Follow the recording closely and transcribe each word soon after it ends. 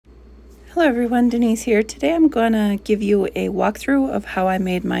Hello everyone, Denise here. Today I'm going to give you a walkthrough of how I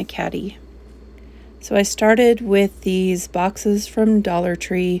made my caddy. So I started with these boxes from Dollar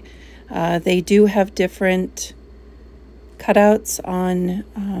Tree. They do have different cutouts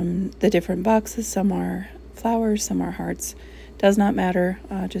on the different boxes. Some are flowers, some are hearts. Does not matter.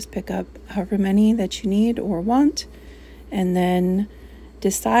 Just pick up however many that you need or want, and then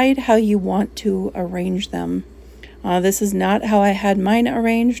decide how you want to arrange them. This is not how I had mine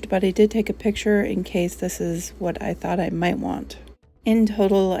arranged, but I did take a picture in case this is what I thought I might want. In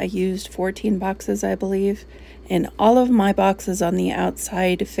total, I used 14 boxes, I believe, and all of my boxes on the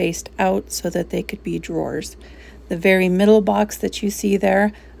outside faced out so that they could be drawers. The very middle box that you see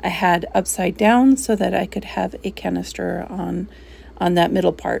there, I had upside down so that I could have a canister on that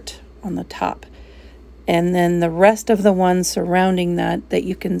middle part on the top. And then the rest of the ones surrounding that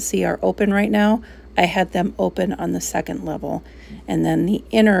you can see are open right now, I had them open on the second level, and then the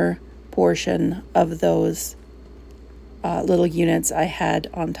inner portion of those little units I had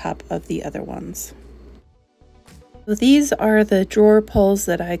on top of the other ones. So these are the drawer pulls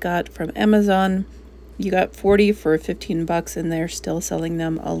that I got from Amazon. You got 40 for 15 bucks, and they're still selling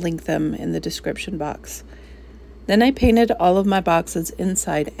them. I'll link them in the description box. Then I painted all of my boxes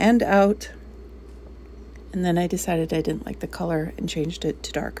inside and out, and then I decided I didn't like the color and changed it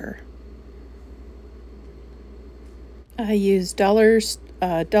to darker. I used Dollar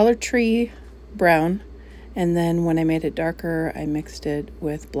Tree brown, and then when I made it darker, I mixed it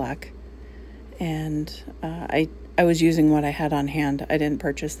with black. And I was using what I had on hand. I didn't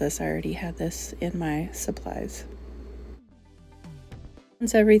purchase this. I already had this in my supplies.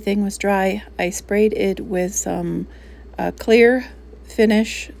 Once everything was dry, I sprayed it with some clear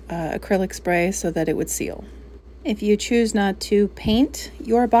finish acrylic spray so that it would seal. If you choose not to paint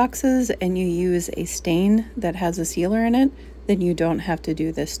your boxes and you use a stain that has a sealer in it, then you don't have to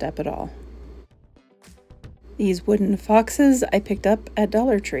do this step at all. These wooden foxes I picked up at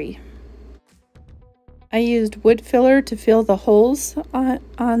Dollar Tree. I used wood filler to fill the holes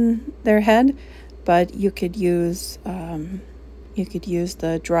on their head, but you could use the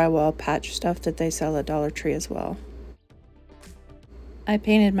drywall patch stuff that they sell at Dollar Tree as well. I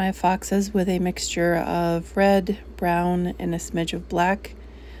painted my foxes with a mixture of red, brown, and a smidge of black,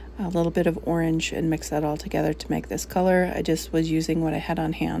 a little bit of orange, and mixed that all together to make this color. I just was using what I had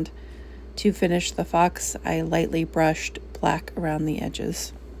on hand. To finish the fox, I lightly brushed black around the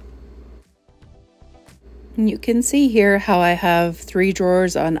edges. And you can see here how I have 3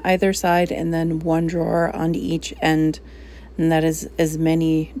 drawers on either side and then 1 drawer on each end, and that is as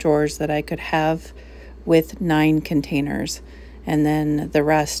many drawers that I could have with 9 containers. And then the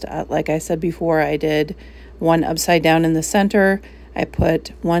rest, like I said before, I did 1 upside down in the center. I put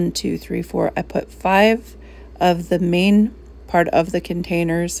 1, 2, 3, 4. I put 5 of the main part of the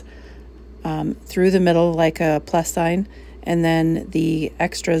containers through the middle like a plus sign. And then the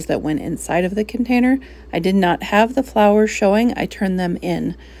extras that went inside of the container, I did not have the flowers showing. I turned them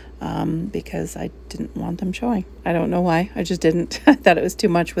in because I didn't want them showing. I don't know why. I just didn't. I thought it was too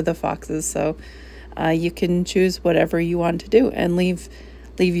much with the foxes. So you can choose whatever you want to do and leave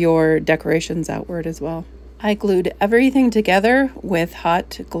your decorations outward as well. I glued everything together with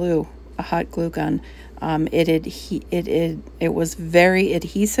hot glue, a hot glue gun. It was very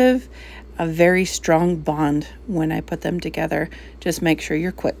adhesive, a very strong bond when I put them together. Just make sure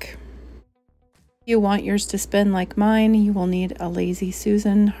you're quick. If you want yours to spin like mine, you will need a Lazy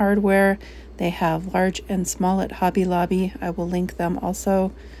Susan hardware. They have large and small at Hobby Lobby. I will link them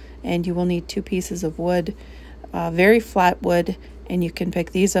also. And you will need 2 pieces of wood, very flat wood, and you can pick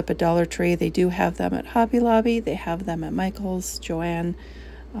these up at Dollar Tree. They do have them at Hobby Lobby. They have them at Michael's, Joann,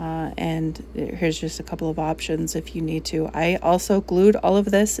 and here's just a couple of options if you need to. I also glued all of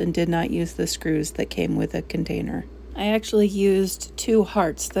this and did not use the screws that came with a container. I actually used 2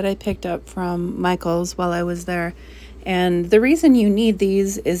 hearts that I picked up from Michael's while I was there, and the reason you need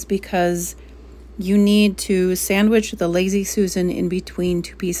these is because you need to sandwich the Lazy Susan in between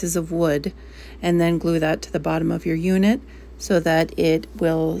 2 pieces of wood and then glue that to the bottom of your unit so that it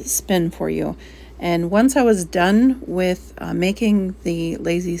will spin for you. And once I was done with making the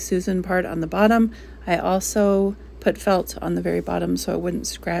Lazy Susan part on the bottom, I also put felt on the very bottom so it wouldn't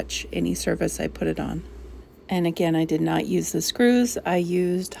scratch any surface I put it on. And again, I did not use the screws. I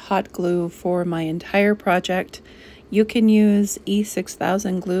used hot glue for my entire project. You can use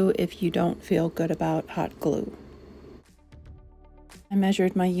E6000 glue if you don't feel good about hot glue. I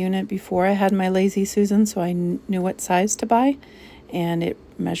measured my unit before I had my Lazy Susan so I knew what size to buy, and it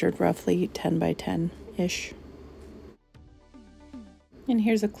measured roughly 10 by 10-ish. And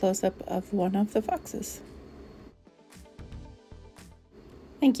here's a close-up of one of the foxes.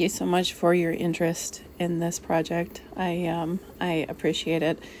 Thank you so much for your interest in this project. I appreciate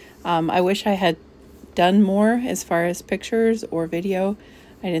it. I wish I had done more as far as pictures or video.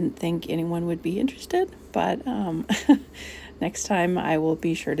 I didn't think anyone would be interested, but next time I will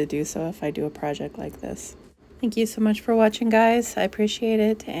be sure to do so if I do a project like this. Thank you so much for watching, guys. I appreciate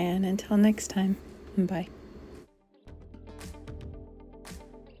it, and until next time, bye.